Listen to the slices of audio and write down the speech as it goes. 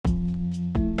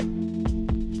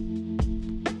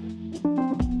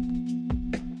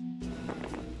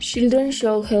Children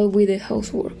should help with the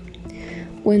housework.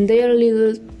 When they are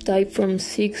little, type from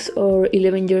 6 or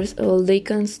 11 years old, they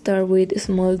can start with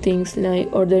small things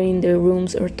like ordering their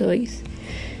rooms or toys.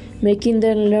 Making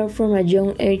them learn from a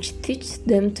young age teaches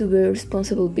them to be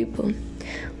responsible people,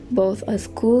 both at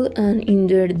school and in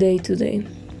their day-to-day.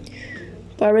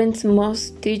 Parents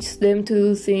must teach them to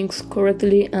do things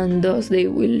correctly, and thus they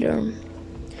will learn.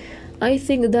 I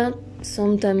think that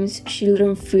sometimes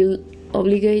children feel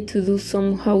obligated to do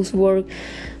some housework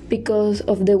because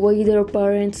of the way their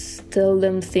parents tell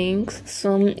them things,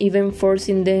 some even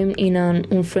forcing them in an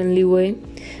unfriendly way.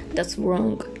 That's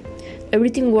wrong.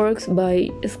 Everything works by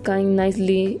asking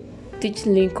nicely,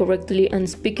 teaching correctly, and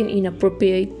speaking in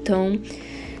appropriate tone.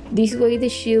 This way the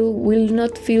child will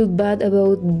not feel bad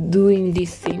about doing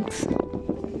these things.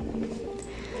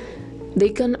 They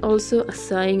can also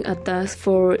assign a task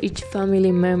for each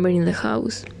family member in the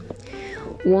house.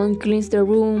 One cleans the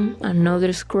room,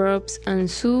 another scrubs, and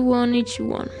so on each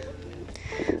one.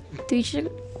 Teaching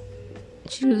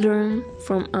children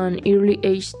from an early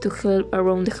age to help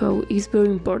around the house is very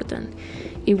important.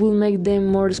 It will make them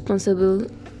more responsible,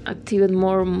 activate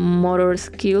more motor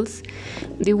skills.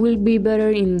 They will be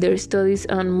better in their studies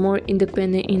and more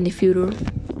independent in the future.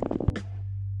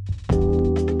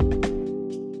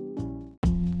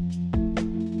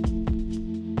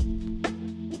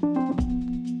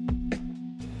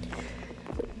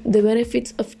 The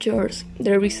benefits of chores,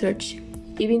 the research.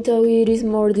 Even though it is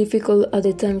more difficult at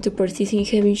the time to practice in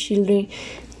having children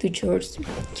do chores,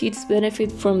 kids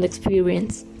benefit from the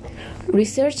experience.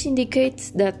 Research indicates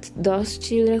that those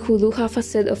children who do have a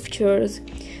set of chores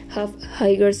have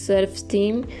higher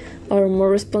self-esteem, are more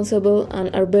responsible,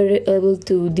 and are better able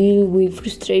to deal with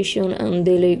frustration and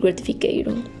daily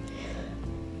gratification,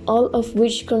 all of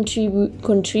which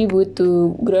contribute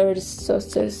to greater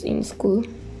success in school.